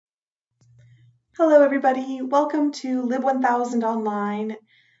Hello everybody, welcome to Lib 1000 Online.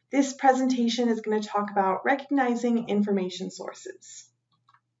 This presentation is going to talk about recognizing information sources.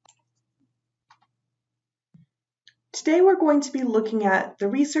 Today we're going to be looking at the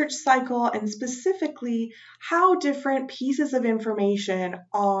research cycle and specifically how different pieces of information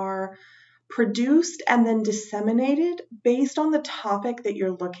are produced and then disseminated based on the topic that you're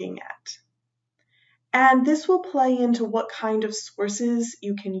looking at. And this will play into what kind of sources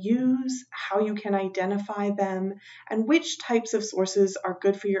you can use, how you can identify them, and which types of sources are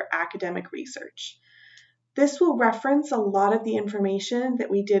good for your academic research. This will reference a lot of the information that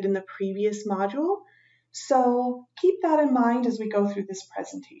we did in the previous module, so keep that in mind as we go through this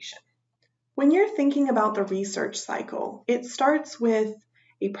presentation. When you're thinking about the research cycle, it starts with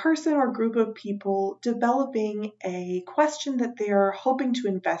a person or group of people developing a question that they are hoping to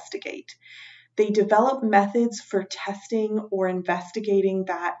investigate. They develop methods for testing or investigating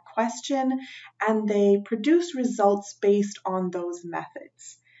that question, and they produce results based on those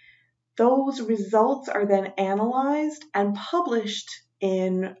methods. Those results are then analyzed and published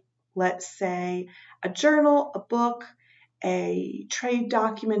in, let's say, a journal, a book, a trade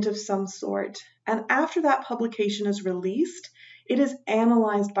document of some sort. And after that publication is released, it is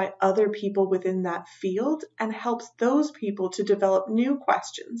analyzed by other people within that field and helps those people to develop new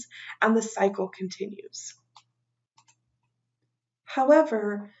questions, and the cycle continues.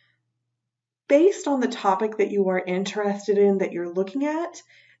 However, based on the topic that you are interested in, that you're looking at,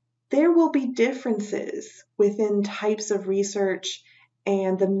 there will be differences within types of research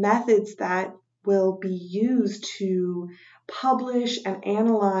and the methods that will be used to publish and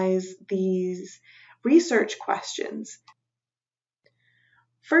analyze these research questions.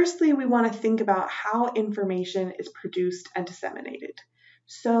 Firstly, we want to think about how information is produced and disseminated.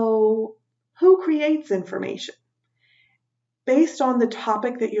 So, who creates information? Based on the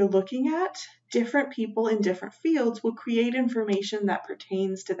topic that you're looking at, different people in different fields will create information that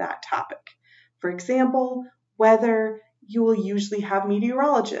pertains to that topic. For example, weather, you will usually have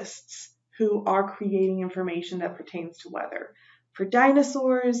meteorologists who are creating information that pertains to weather. For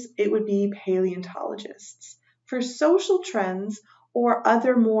dinosaurs, it would be paleontologists. For social trends or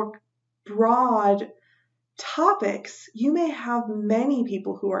other more broad topics, you may have many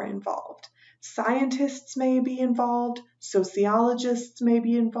people who are involved. Scientists may be involved, sociologists may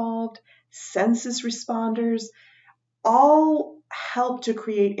be involved, census responders, all help to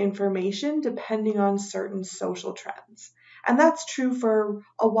create information depending on certain social trends. And that's true for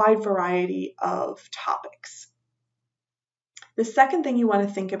a wide variety of topics. The second thing you want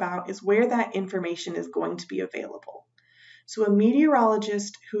to think about is where that information is going to be available. So a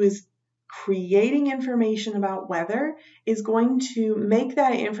meteorologist who is creating information about weather is going to make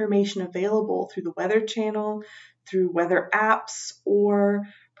that information available through the Weather Channel, through weather apps, or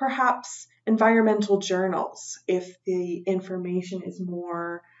perhaps environmental journals if the information is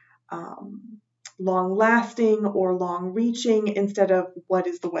more long-lasting or long-reaching instead of what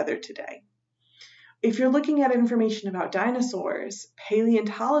is the weather today. If you're looking at information about dinosaurs,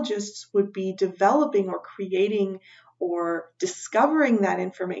 paleontologists would be developing or creating or discovering that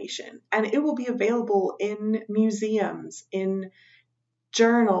information, and it will be available in museums, in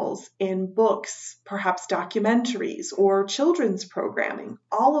journals, in books, perhaps documentaries or children's programming.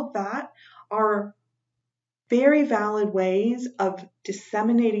 All of that are very valid ways of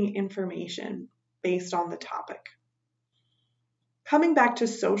disseminating information based on the topic. Coming back to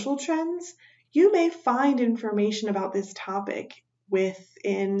social trends, you may find information about this topic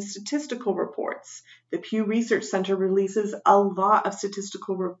within statistical reports. The Pew Research Center releases a lot of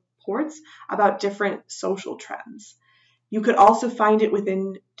statistical reports about different social trends. You could also find it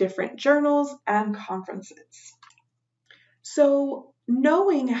within different journals and conferences. So,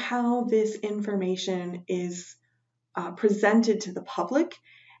 knowing how this information is presented to the public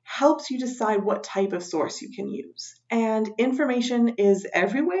helps you decide what type of source you can use. And information is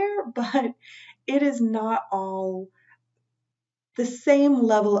everywhere, but it is not all the same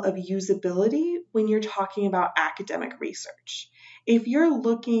level of usability when you're talking about academic research. If you're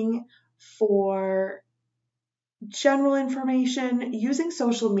looking for general information, using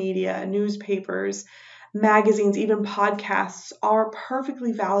social media, newspapers, magazines, even podcasts are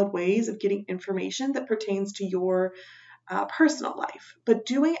perfectly valid ways of getting information that pertains to your personal life. But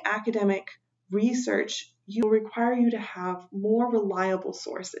doing academic research will require you to have more reliable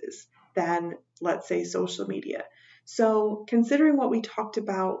sources than, let's say, social media. So considering what we talked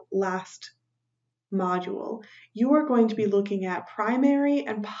about last module, you are going to be looking at primary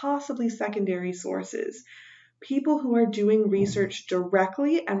and possibly secondary sources. People who are doing research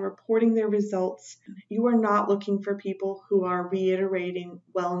directly and reporting their results. You are not looking for people who are reiterating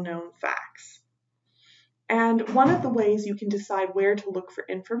well-known facts. And one of the ways you can decide where to look for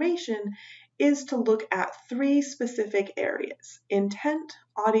information is to look at 3 specific areas: intent,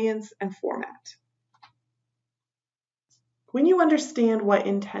 audience, and format. When you understand what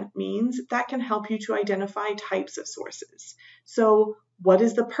intent means, that can help you to identify types of sources. So, what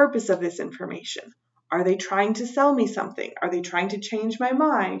is the purpose of this information? Are they trying to sell me something? Are they trying to change my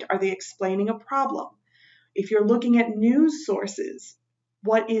mind? Are they explaining a problem? If you're looking at news sources,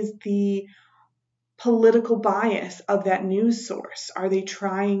 what is the political bias of that news source? Are they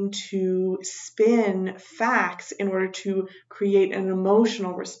trying to spin facts in order to create an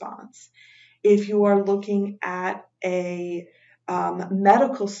emotional response? If you are looking at a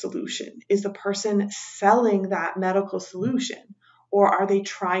medical solution, is the person selling that medical solution, or are they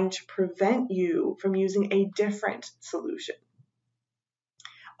trying to prevent you from using a different solution?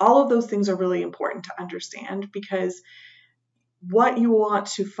 All of those things are really important to understand, because what you want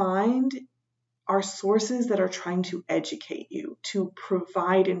to find are sources that are trying to educate you, to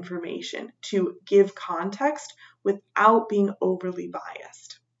provide information, to give context without being overly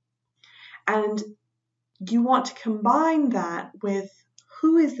biased. And you want to combine that with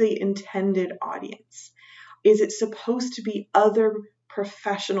who is the intended audience. Is it supposed to be other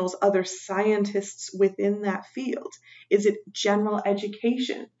professionals, other scientists within that field? Is it general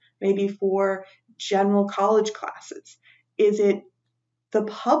education, maybe for general college classes? Is it the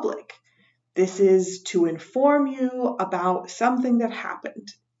public? This is to inform you about something that happened.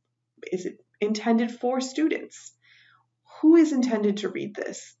 Is it intended for students? Who is intended to read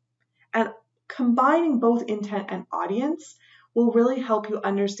this? And combining both intent and audience will really help you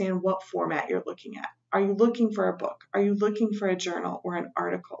understand what format you're looking at. Are you looking for a book? Are you looking for a journal or an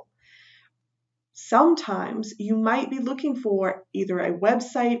article? Sometimes you might be looking for either a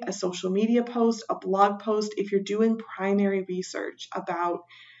website, a social media post, a blog post, if you're doing primary research about,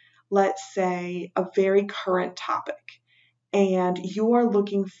 let's say, a very current topic, and you're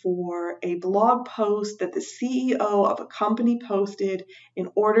looking for a blog post that the CEO of a company posted in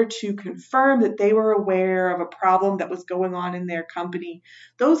order to confirm that they were aware of a problem that was going on in their company.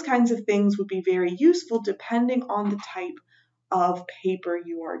 Those kinds of things would be very useful depending on the type of paper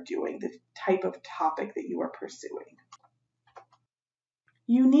you are doing, the type of topic that you are pursuing.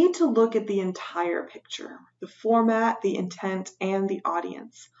 You need to look at the entire picture: the format, the intent, and the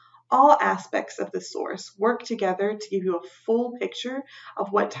audience. All aspects of the source work together to give you a full picture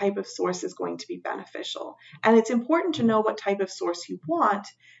of what type of source is going to be beneficial. And it's important to know what type of source you want,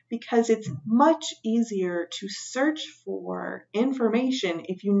 because it's much easier to search for information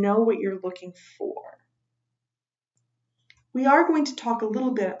if you know what you're looking for. We are going to talk a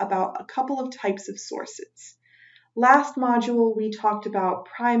little bit about a couple of types of sources. Last module, we talked about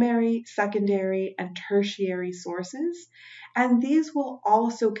primary, secondary, and tertiary sources, and these will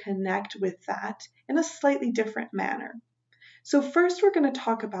also connect with that in a slightly different manner. So first, we're going to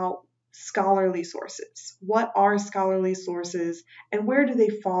talk about scholarly sources. What are scholarly sources, and where do they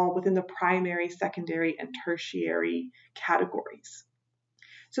fall within the primary, secondary, and tertiary categories?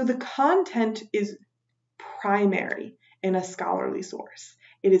 So the content is primary in a scholarly source.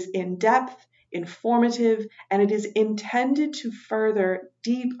 It is in-depth, informative, and it is intended to further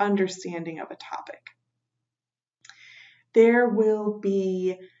deep understanding of a topic. There will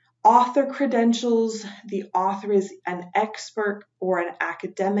be author credentials. The author is an expert or an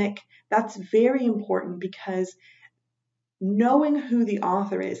academic. That's very important, because knowing who the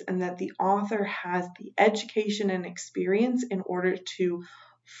author is and that the author has the education and experience in order to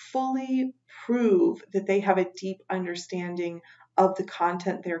fully prove that they have a deep understanding of the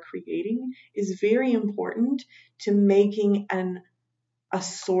content they're creating is very important to making a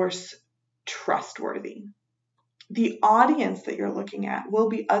source trustworthy. The audience that you're looking at will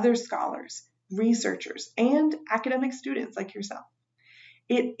be other scholars, researchers, and academic students like yourself.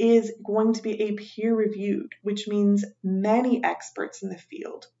 It is going to be a peer-reviewed, which means many experts in the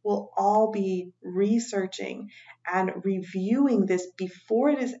field will all be researching and reviewing this before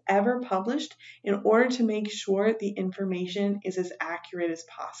it is ever published in order to make sure the information is as accurate as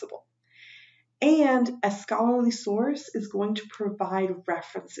possible. And a scholarly source is going to provide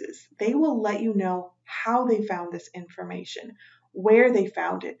references. They will let you know how they found this information, where they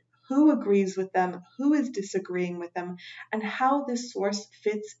found it, who agrees with them, who is disagreeing with them, and how this source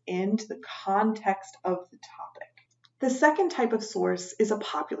fits into the context of the topic. The second type of source is a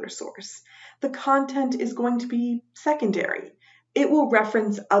popular source. The content is going to be secondary. It will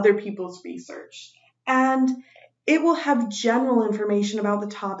reference other people's research, and it will have general information about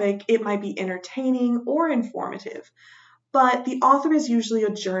the topic. It might be entertaining or informative, but the author is usually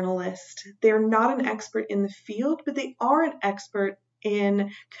a journalist. They're not an expert in the field, but they are an expert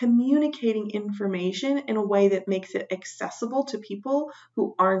in communicating information in a way that makes it accessible to people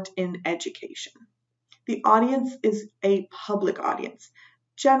who aren't in education. The audience is a public audience.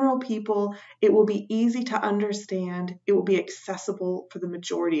 General people, it will be easy to understand, it will be accessible for the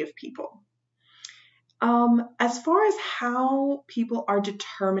majority of people. As far as how people are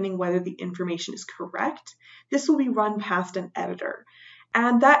determining whether the information is correct, this will be run past an editor.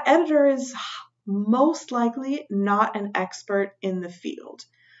 And that editor is most likely not an expert in the field,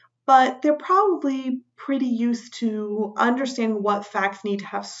 but they're probably pretty used to understanding what facts need to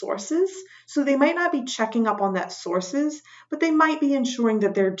have sources. So they might not be checking up on that sources, but they might be ensuring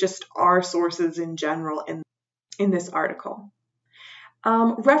that there just are sources in general in this article.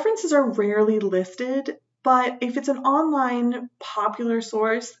 References are rarely listed, but if it's an online popular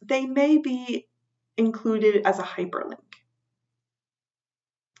source, they may be included as a hyperlink.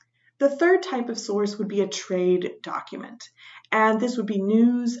 The third type of source would be a trade document, and this would be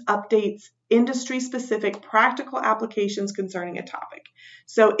news, updates, industry-specific practical applications concerning a topic.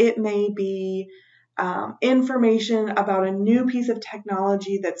 So it may be information about a new piece of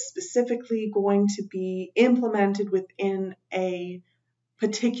technology that's specifically going to be implemented within a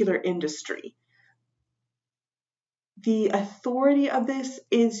particular industry. The authority of this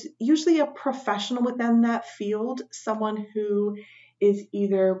is usually a professional within that field, someone who is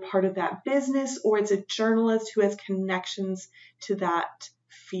either part of that business or it's a journalist who has connections to that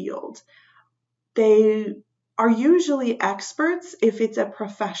field. They are usually experts if it's a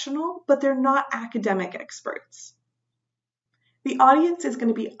professional, but they're not academic experts. The audience is going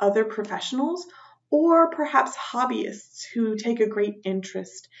to be other professionals or perhaps hobbyists who take a great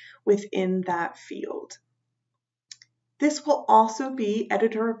interest within that field. This will also be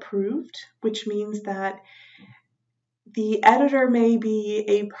editor approved, which means that the editor may be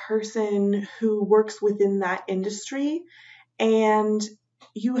a person who works within that industry, and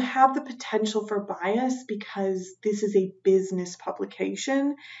you have the potential for bias because this is a business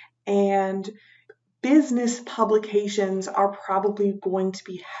publication, and business publications are probably going to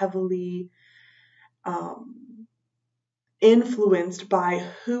be heavily influenced by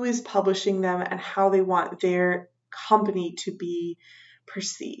who is publishing them and how they want their company to be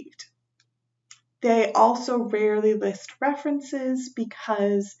perceived. They also rarely list references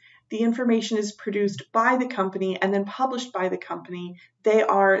because the information is produced by the company and then published by the company. They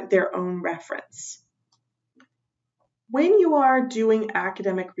are their own reference. When you are doing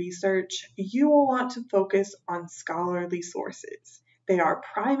academic research, you will want to focus on scholarly sources. They are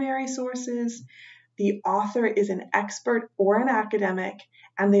primary sources. The author is an expert or an academic,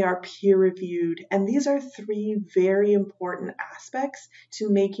 and they are peer-reviewed. And these are three very important aspects to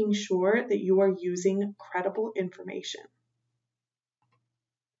making sure that you are using credible information.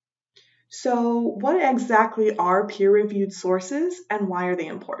 So what exactly are peer-reviewed sources and why are they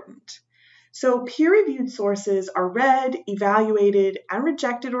important? So peer-reviewed sources are read, evaluated, and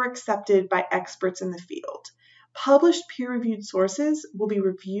rejected or accepted by experts in the field. Published peer-reviewed sources will be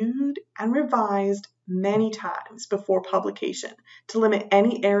reviewed and revised many times before publication to limit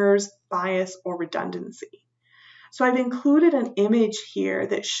any errors, bias, or redundancy. So I've included an image here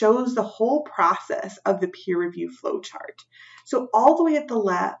that shows the whole process of the peer review flowchart. So all the way at the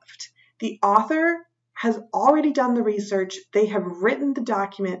left, the author has already done the research, they have written the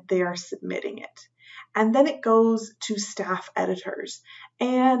document, they are submitting it. And then it goes to staff editors.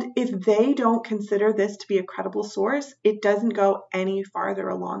 And if they don't consider this to be a credible source, it doesn't go any farther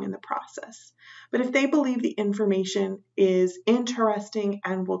along in the process. But if they believe the information is interesting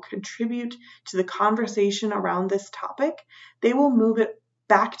and will contribute to the conversation around this topic, they will move it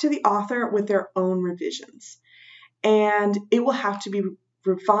back to the author with their own revisions. And it will have to be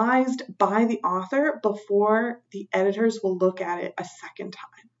revised by the author before the editors will look at it a second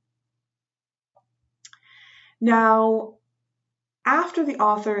time. Now, after the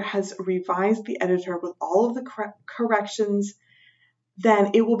author has revised the editor with all of the corrections,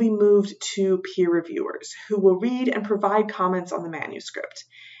 then it will be moved to peer reviewers who will read and provide comments on the manuscript.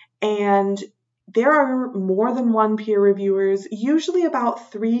 And there are more than one peer reviewers, usually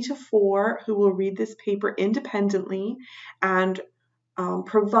about 3 to 4, who will read this paper independently and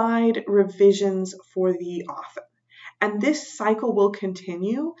provide revisions for the author. And this cycle will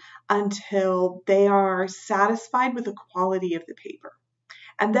continue until they are satisfied with the quality of the paper.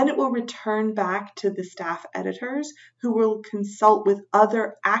 And then it will return back to the staff editors who will consult with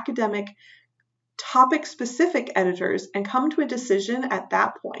other academic topic-specific editors and come to a decision at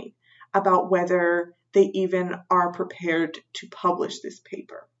that point about whether they even are prepared to publish this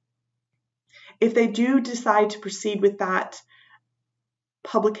paper. If they do decide to proceed with that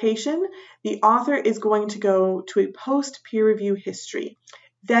publication, the author is going to go to a post-peer review history.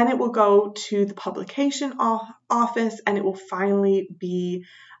 Then it will go to the publication office, and it will finally be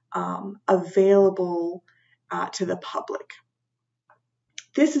available to the public.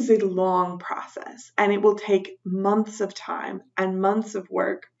 This is a long process, and it will take months of time and months of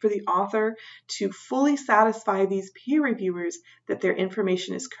work for the author to fully satisfy these peer reviewers that their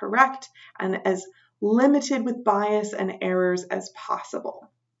information is correct and as limited with bias and errors as possible.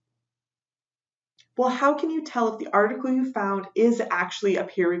 Well, how can you tell if the article you found is actually a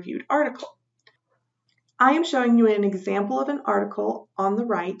peer-reviewed article? I am showing you an example of an article on the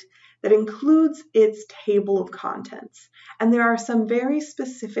right that includes its table of contents. And there are some very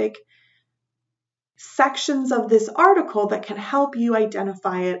specific sections of this article that can help you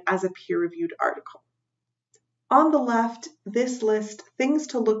identify it as a peer-reviewed article. On the left, this list, things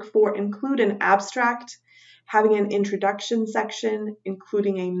to look for include an abstract, having an introduction section,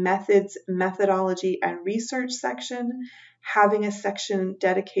 including a methods, methodology, and research section, having a section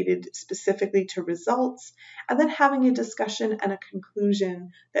dedicated specifically to results, and then having a discussion and a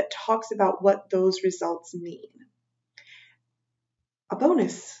conclusion that talks about what those results mean. A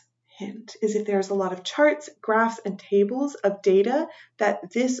bonus hint is if there's a lot of charts, graphs, and tables of data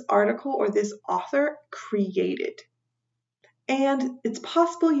that this article or this author created. And it's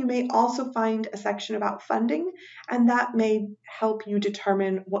possible you may also find a section about funding, and that may help you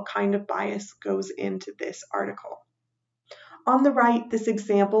determine what kind of bias goes into this article. On the right, this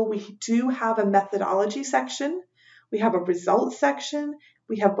example, we do have a methodology section, we have a results section,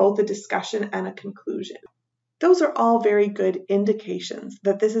 we have both a discussion and a conclusion. Those are all very good indications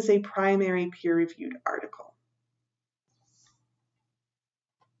that this is a primary peer-reviewed article.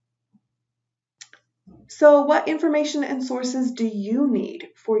 So what information and sources do you need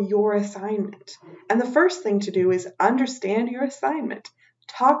for your assignment? And the first thing to do is understand your assignment.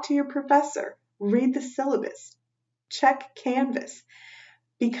 Talk to your professor, read the syllabus, check Canvas,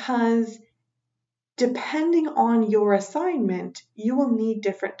 because depending on your assignment, you will need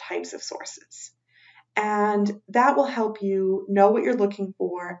different types of sources. And that will help you know what you're looking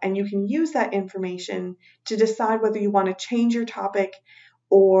for, and you can use that information to decide whether you want to change your topic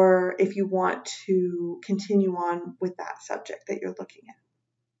or if you want to continue on with that subject that you're looking at.